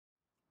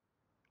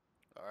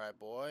Alright,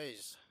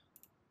 boys.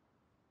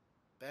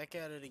 Back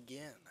at it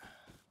again.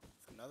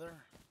 With another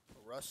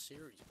Rust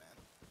series, man.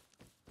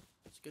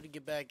 It's good to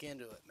get back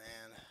into it,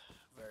 man.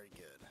 Very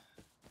good.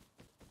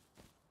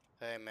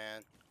 Hey,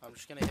 man. I'm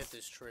just gonna hit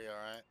this tree,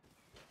 alright?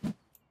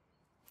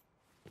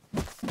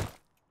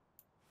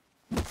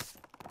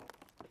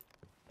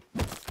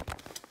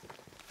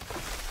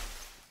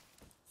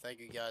 Thank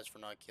you guys for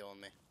not killing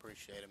me.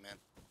 Appreciate it, man.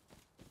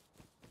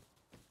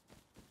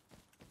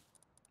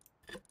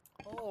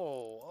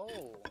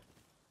 Oh.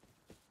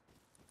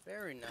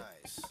 Very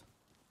nice.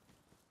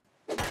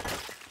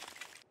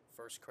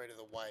 First crate of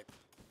the wipe.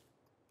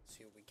 Let's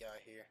see what we got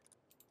here.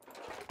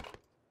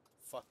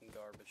 Fucking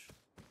garbage.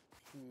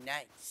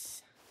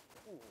 Nice.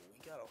 Ooh, we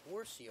got a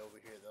horsey over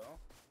here, though.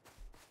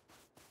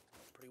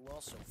 Pretty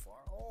well so far.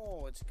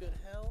 Oh, it's good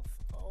health.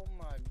 Oh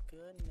my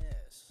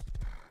goodness.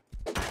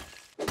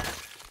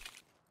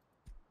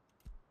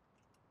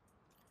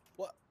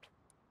 What?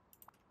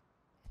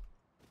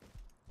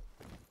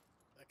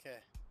 Okay.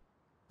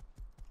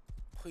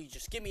 Please,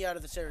 just get me out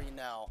of this area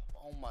now.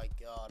 Oh my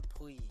god,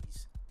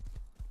 please.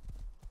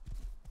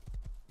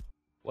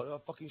 What the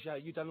fucking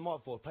shit you done the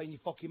mic for? Playing your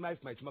fucking mouth,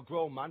 mate. I'm a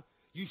grown man.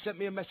 You sent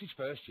me a message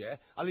first, yeah?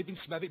 I live in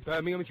Smethwick,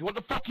 Birmingham. If you want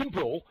the fucking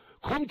brawl,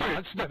 come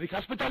down to Smethwick,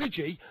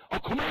 Hospitality.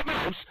 I'll come out my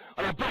house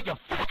and I'll break your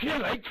fucking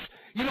legs,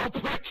 you little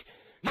prick.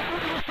 Know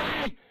what I'm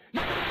saying?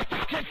 Know what I'm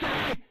fucking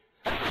saying?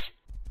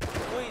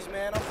 Please,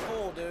 man, I'm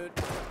cool, dude.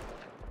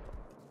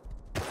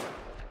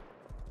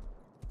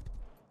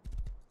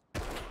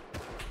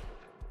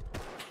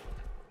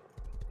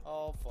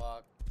 Oh,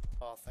 fuck.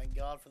 Oh, thank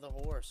God for the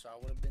horse. I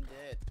would have been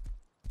dead.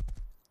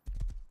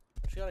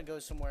 I just gotta go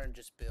somewhere and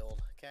just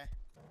build, okay?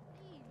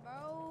 Hey,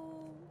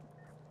 bro.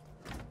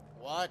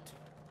 What?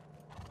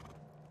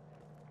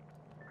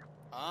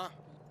 Huh?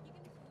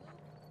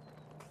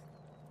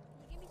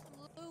 You give me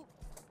some loot.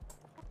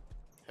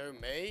 Who,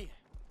 me?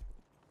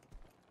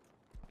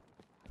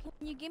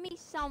 Can you give me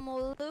some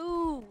loot?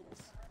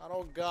 I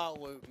don't got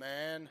loot,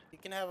 man. You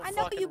can have a I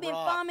know fucking you've been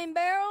rock. farming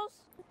barrels.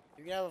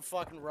 You can have a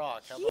fucking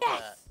rock. How about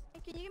that?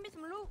 Can you give me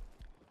some loot?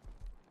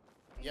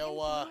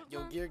 Yo,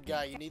 gear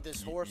guy, you need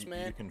this horse,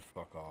 man? You can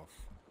fuck off.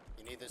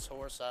 You need this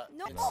horse?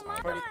 No,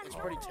 It's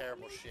pretty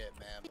terrible shit,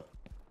 man.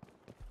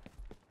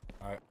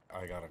 But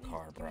I got a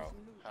car, bro.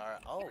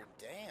 alright. Oh,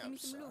 damn,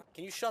 son.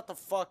 Can you shut the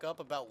fuck up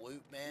about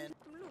loot, man?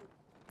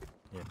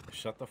 Yeah,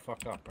 shut the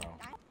fuck up,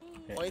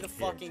 bro. Play the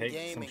fucking take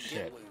game some and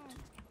shit. get loot.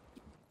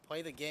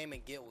 Play the game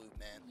and get loot,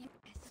 man.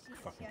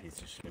 Fucking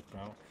piece of shit,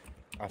 bro.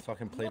 I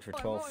fucking played for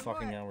 12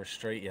 fucking hours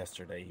straight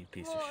yesterday, you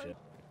piece of shit.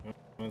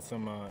 You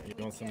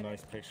want some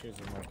nice pictures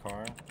of my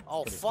car?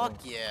 Oh, Pretty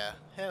fuck cool. yeah.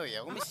 Hell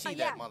yeah. Let me see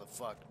that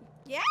motherfucker.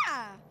 Yeah.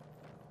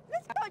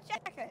 Let's go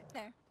check it.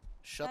 There.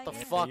 Shut the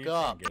Yeah. fuck You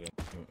up. can get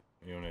it.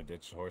 You wanna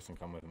ditch the horse and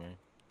come with me?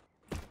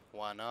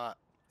 Why not?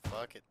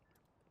 Fuck it.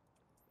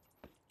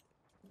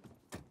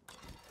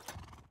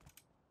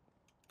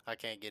 I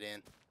can't get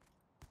in.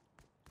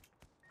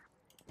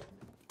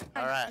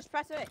 Alright. Just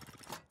press it.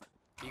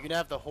 You can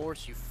have the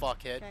horse, you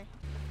fuckhead. Okay.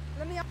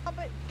 Let me up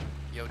it.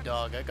 Yo,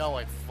 dog, I got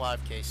like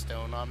 5k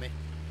stone on me.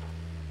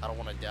 I don't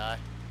want to die.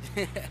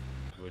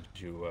 Would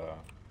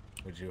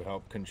you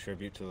help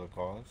contribute to the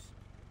cause?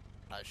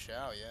 I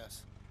shall,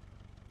 yes.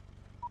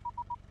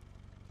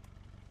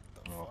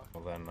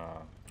 Well then,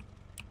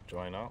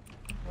 join up.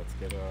 Let's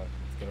get a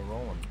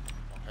rolling.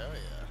 Oh, hell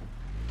yeah.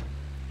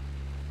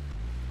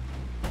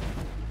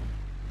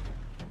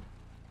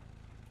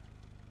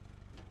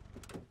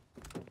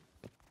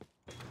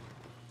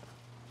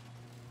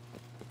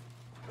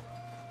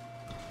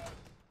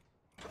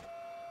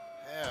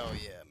 Hell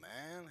yeah,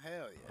 man.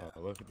 Hell yeah.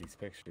 Oh, look at these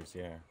pictures,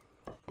 yeah.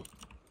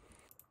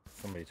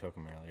 Somebody took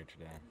them earlier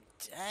today.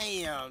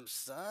 Damn,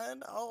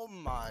 son. Oh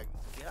my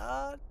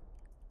god.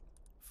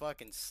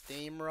 Fucking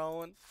steam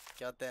rolling.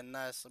 Got that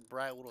nice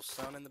bright little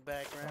sun in the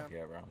background.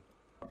 Yeah,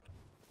 bro.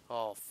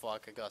 Oh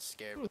fuck, I got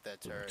scared with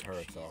that turret.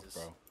 Turret's Jesus. off,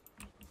 bro.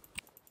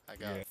 I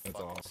got Yeah, it's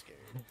fucking off.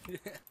 scared.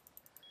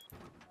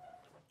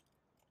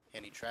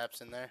 Any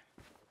traps in there?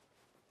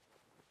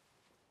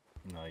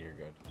 No, you're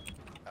good.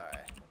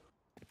 Alright.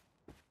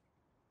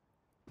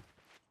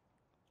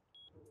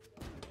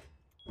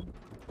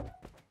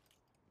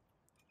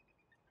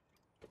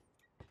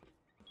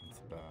 It's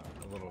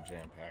a little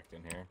jam-packed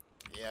in here.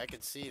 Yeah, I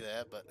can see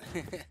that, but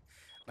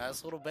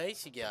nice little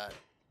base you got.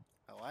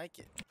 I like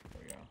it.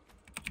 There we go.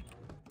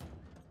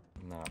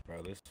 Nah,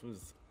 bro, this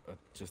was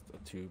just a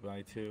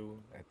 2x2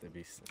 at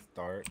the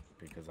start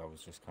because I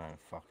was just kind of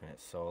fucking it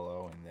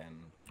solo, and then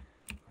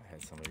I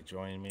had somebody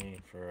join me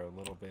for a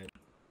little bit.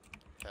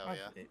 Hell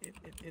yeah.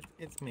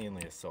 It's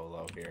mainly a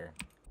solo here.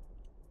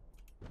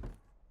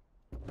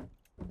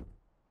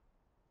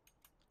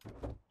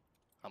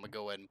 I'm gonna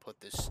go ahead and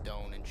put this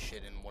stone and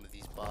shit in one of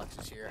these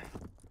boxes here.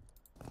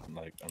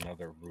 Like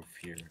another roof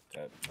here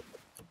that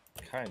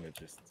kind of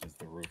just is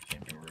the roof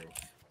camping roof.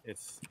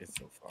 It's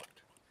so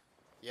fucked.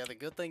 Yeah, the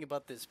good thing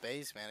about this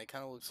base, man, it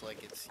kind of looks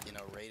like it's, you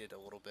know, rated a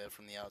little bit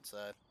from the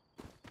outside.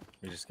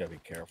 We just gotta be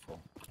careful.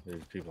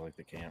 There's people like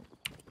to camp.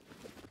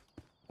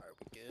 Alright,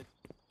 we good?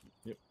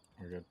 Yep,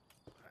 we're good.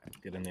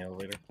 Get in the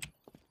elevator.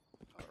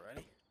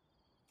 Alrighty.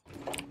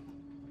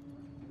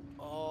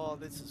 Oh,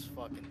 this is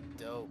fucking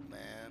dope,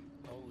 man.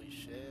 Holy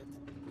shit.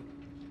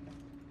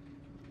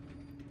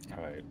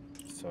 Alright,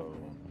 so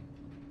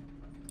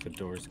the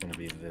door's gonna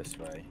be this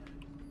way.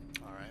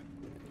 Alright.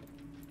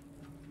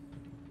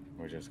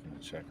 We're just gonna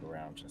check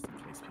around just in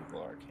case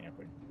people are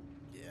camping.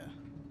 Yeah.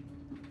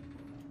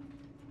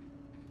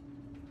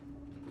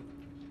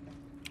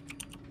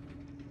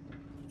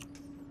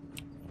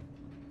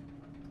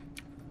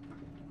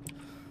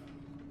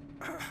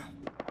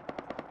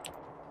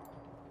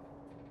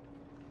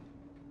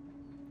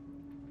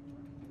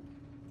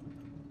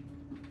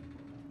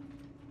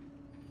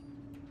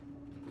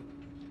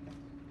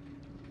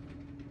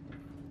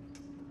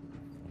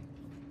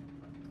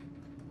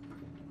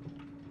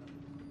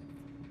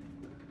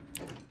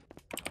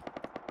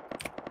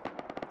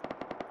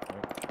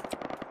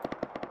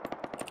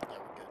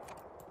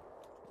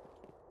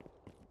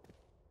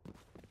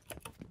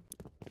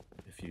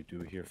 If you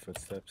do hear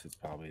footsteps, it's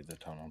probably the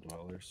tunnel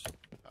dwellers.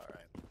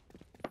 Alright.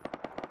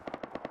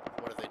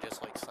 What are they,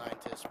 just like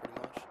scientists, pretty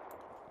much?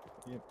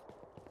 Yep.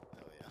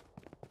 Oh, yeah.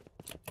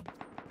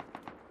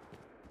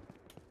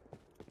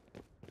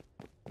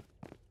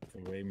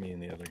 The way me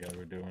and the other guy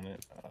were doing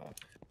it,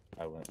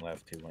 I went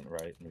left, he went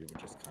right, and we would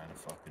just kind of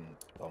fucking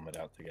bum it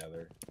out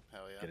together.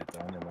 Hell yeah. Get it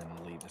done, and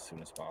then leave as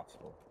soon as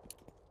possible.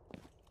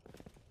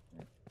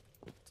 Yeah.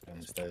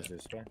 And the stairs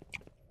this way.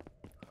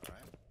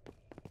 Alright.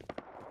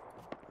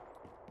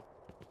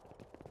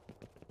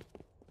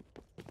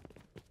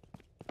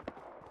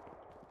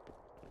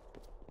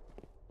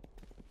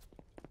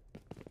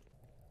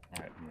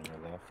 Alright, I'm gonna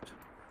go left.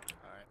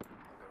 Alright,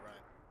 I'll go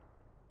right.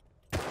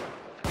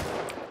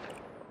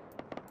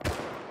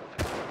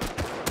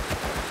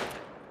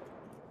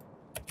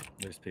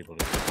 There's people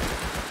to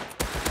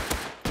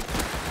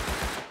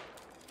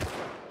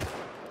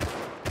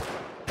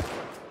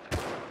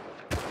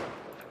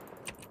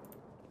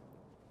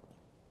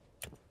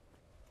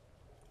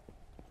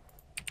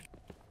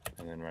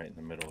And then right in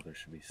the middle there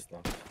should be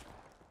stuff.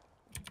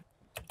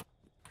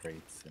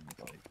 Crates and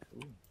like,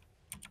 ooh.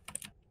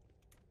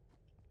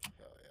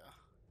 Hell yeah.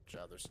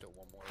 Job, there's still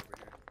one more over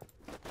here.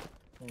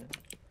 Alright.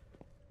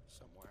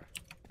 Somewhere.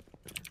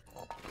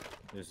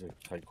 There's a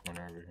tight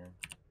corner over here.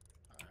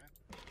 Alright.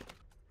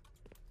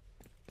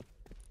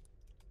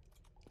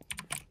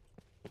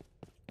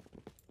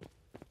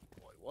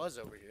 Well, he was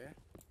over here.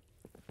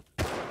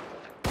 There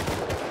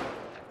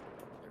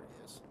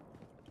he is.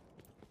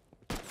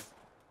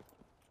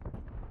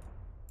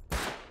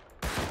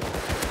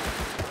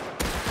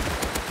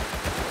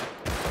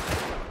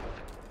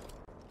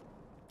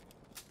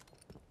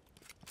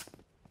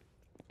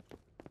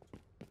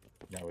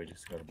 Now we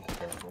just gotta be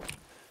careful.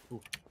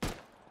 Ooh.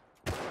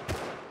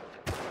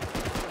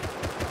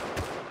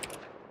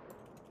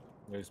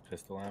 There's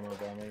pistol ammo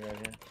down there right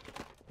here.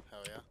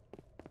 Hell yeah.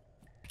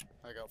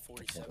 I got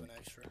 47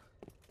 extra.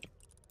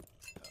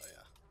 Hell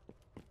yeah.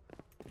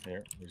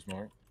 Here, there's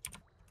more.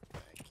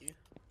 Thank you.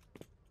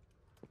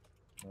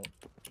 Oh,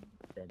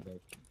 grab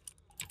that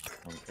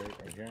one crate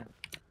right here.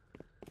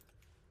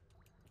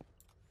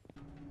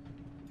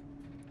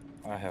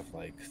 I have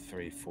like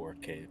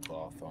 3-4K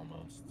cloth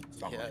almost.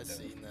 Something Yeah, like I that.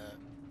 seen that.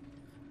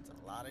 It's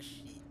a lot of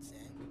sheets,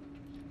 eh?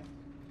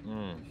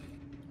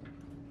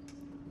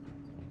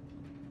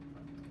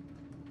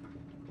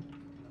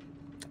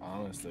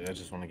 Honestly, I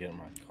just want to get in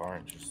my car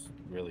and just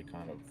really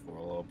kind of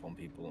roll up on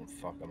people and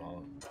fuck them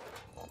up.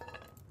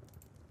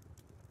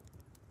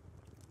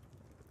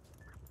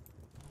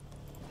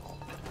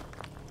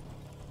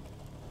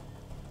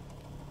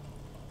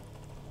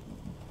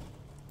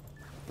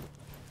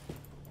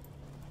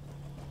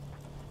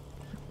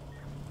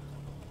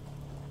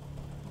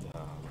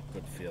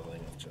 Good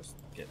feeling of just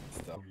getting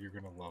stuff. You're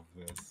gonna love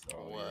this. Oh,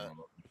 you're What? gonna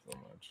love it so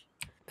much.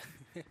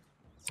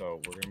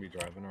 So we're gonna be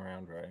driving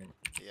around, right?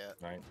 Yeah.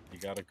 Right. You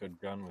got a good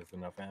gun with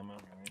enough ammo,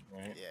 right?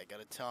 Right. Yeah, I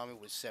got a Tommy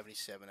with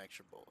 77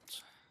 extra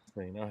bullets.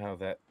 So you know how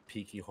that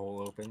peaky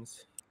hole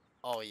opens?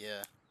 Oh,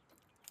 yeah.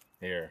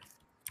 Here.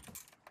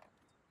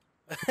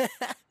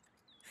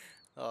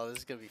 Oh, this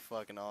is gonna be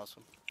fucking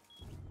awesome.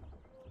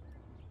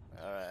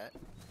 Alright.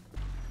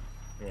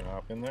 You wanna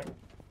hop in there?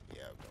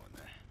 Yeah, I'm going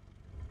there.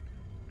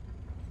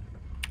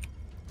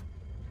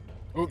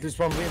 Oh, there's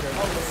one leader.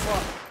 Oh, the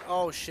fuck!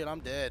 Oh, shit, I'm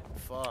dead.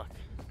 Fuck.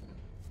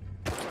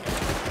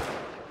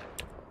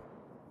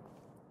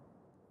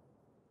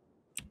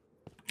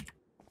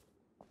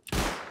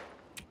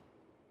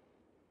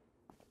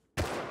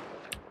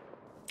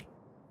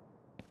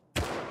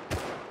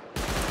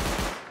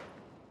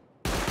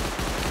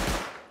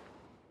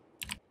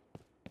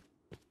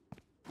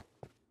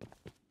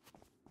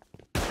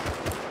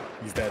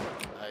 He's dead.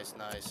 Nice,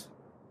 nice.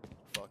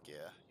 Fuck yeah.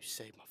 You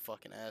saved my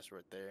fucking ass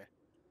right there.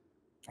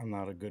 I'm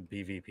not a good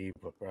PvP,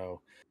 but bro,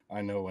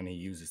 I know when he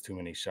uses too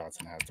many shots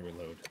and has to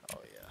reload.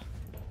 Oh, yeah.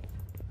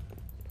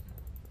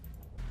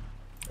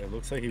 It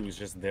looks like he was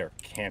just there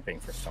camping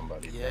for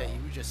somebody. Yeah, bro. he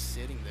was just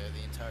sitting there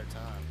the entire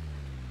time.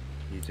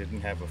 He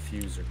didn't have a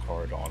fuser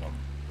card on him.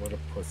 What a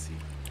pussy.